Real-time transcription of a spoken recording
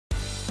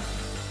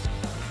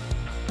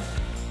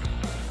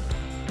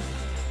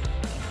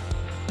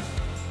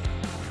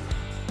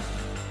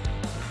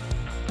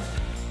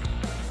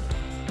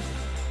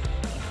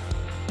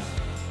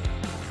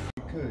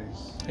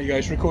Hey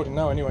guys, recording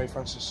now anyway,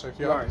 Francis, so if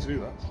you're happy to do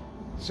that.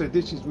 So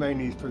this is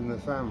mainly from the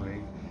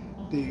family.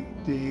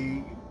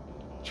 The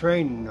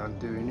training I'm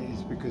doing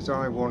is because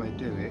I want to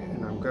do it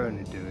and I'm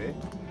going to do it.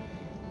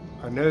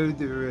 I know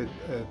there are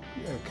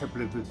a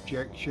couple of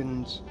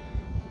objections.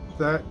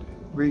 That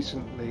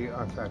recently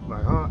I've had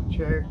my heart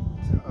checked,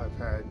 I've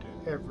had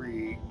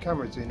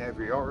cameras in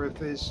every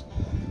orifice.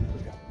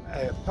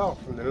 Apart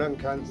from the lung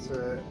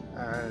cancer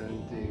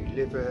and the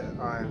liver,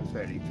 I am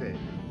fairly fit.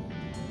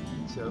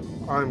 So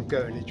I'm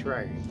going to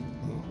train.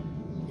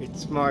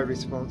 It's my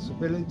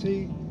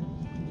responsibility.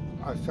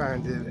 I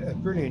found a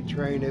brilliant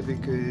trainer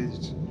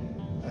because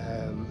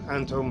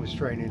Anton was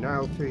training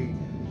Alfie,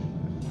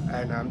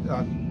 and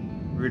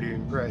I'm really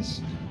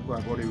impressed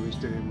by what he was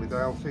doing with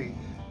Alfie.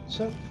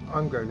 So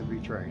I'm going to be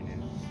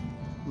training.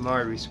 My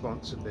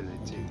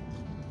responsibility,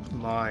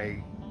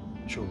 my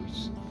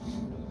choice.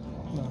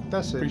 No,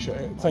 that's it.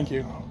 Appreciate it. Thank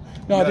you.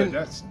 No,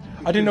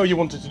 I didn't know you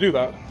wanted to do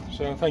that.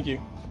 So thank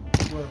you.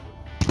 Well,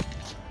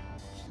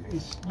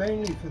 it's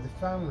mainly for the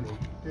family.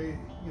 You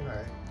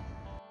know.